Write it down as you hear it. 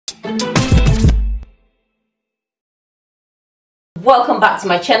Welcome back to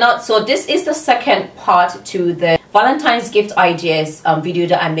my channel. So this is the second part to the Valentine's gift ideas video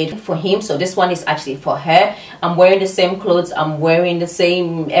that I made for him. So this one is actually for her. I'm wearing the same clothes, I'm wearing the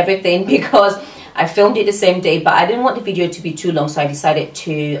same everything because I filmed it the same day, but I didn't want the video to be too long, so I decided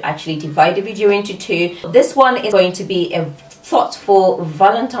to actually divide the video into two. This one is going to be a thoughtful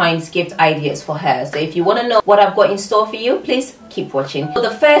Valentine's gift ideas for her. So if you want to know what I've got in store for you, please keep watching. So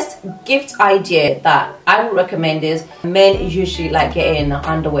the first gift idea that I would recommend is men usually like getting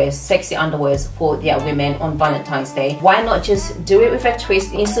underwear, sexy underwears for their women on Valentine's Day. Why not just do it with a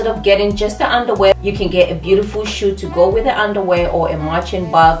twist? Instead of getting just the underwear, you can get a beautiful shoe to go with the underwear, or a matching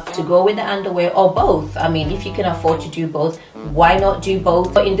bag to go with the underwear, or both. I mean, if you can afford to do both, why not do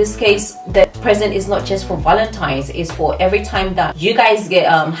both? But in this case, the present is not just for Valentine's, it's for every time that you guys get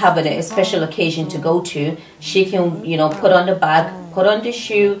having a special occasion to go to. She can, you know, put on the bag, put on the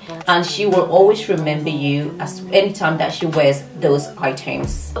shoe, and she will always remember you as anytime that she wears those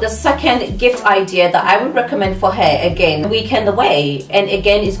items. The second gift idea that I would recommend for her, again, weekend away, and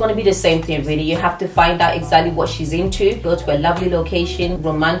again it's going to be the same thing really. You have to find out exactly what she's into. Go to a lovely location,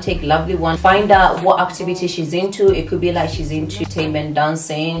 romantic, lovely one. Find out what activity she's into. It could be like she's into entertainment,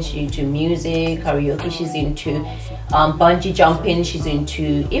 dancing, she's into music, karaoke, she's into bungee jumping, she's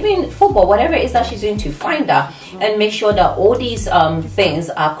into even football, whatever it is that she's into. Find out and make sure that all these things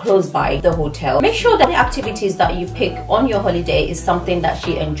are close by the hotel. Make sure that the activities that you pick on your holiday is something that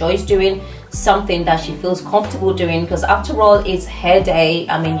she enjoys doing, something that she feels comfortable doing, because after all, it's her day.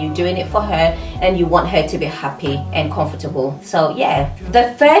 I mean, you're doing it for her and you want her to be happy and comfortable. So yeah,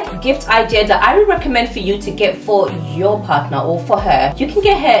 the third gift idea that I would recommend for you to get for your partner or for her, you can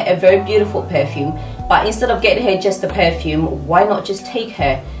get her a very beautiful perfume, but instead of getting her just the perfume, why not just take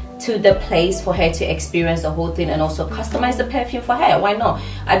her to the place for her to experience the whole thing and also customize the perfume for her? Why not?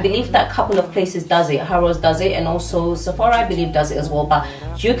 I believe that a couple of places does it. Harrods does it, and also Sephora I believe does it as well. But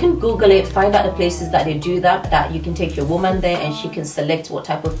you can Google it, find out the places that they do that you can take your woman there and she can select what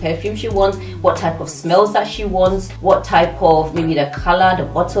type of perfume she wants, what type of smells that she wants, what type of, maybe the color, the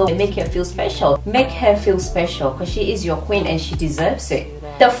bottle, and make her feel special. Make her feel special because she is your queen and she deserves it.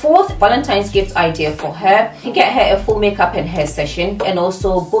 The fourth Valentine's gift idea for her, you can get her a full makeup and hair session and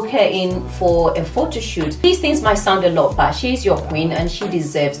also book her in for a photo shoot. These things might sound a lot, but she's your queen and she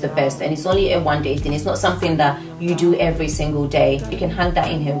deserves the best, and it's only a one-day thing. It's not something that you do every single day. You can hang that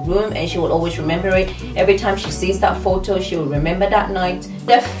in her room and she will always remember it. Every time she sees that photo, she will remember that night.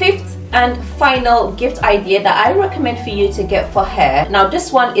 The fifth and final gift idea that I recommend for you to get for her. Now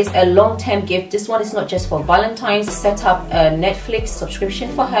this one is a long-term gift. This one is not just for Valentine's. Set up a Netflix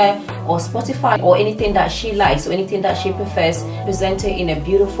subscription for her, or Spotify, or anything that she likes or anything that she prefers. Present it in a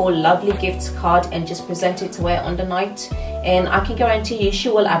beautiful, lovely gift card and just present it to her on the night. And I can guarantee you she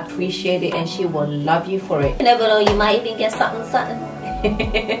will appreciate it and she will love you for it. You never know, you might even get something.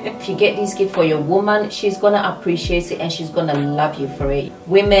 If you get this gift for your woman, she's gonna appreciate it and she's gonna love you for it.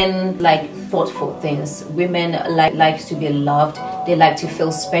 Women like thoughtful things. Women like to be loved. They like to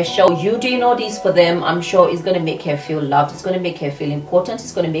feel special. You doing all these for them, I'm sure it's gonna make her feel loved. It's gonna make her feel important.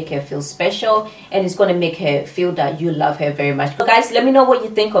 It's gonna make her feel special, and it's gonna make her feel that you love her very much. So guys, let me know what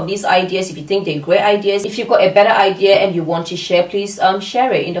you think of these ideas. If you think they're great ideas, if you've got a better idea and you want to share, please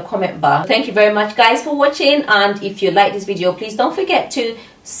share it in the comment bar. Thank you very much guys for watching, and if you like this video, please don't forget to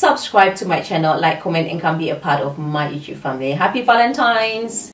subscribe to my channel, like, comment, and can be a part of my YouTube family. Happy Valentine's!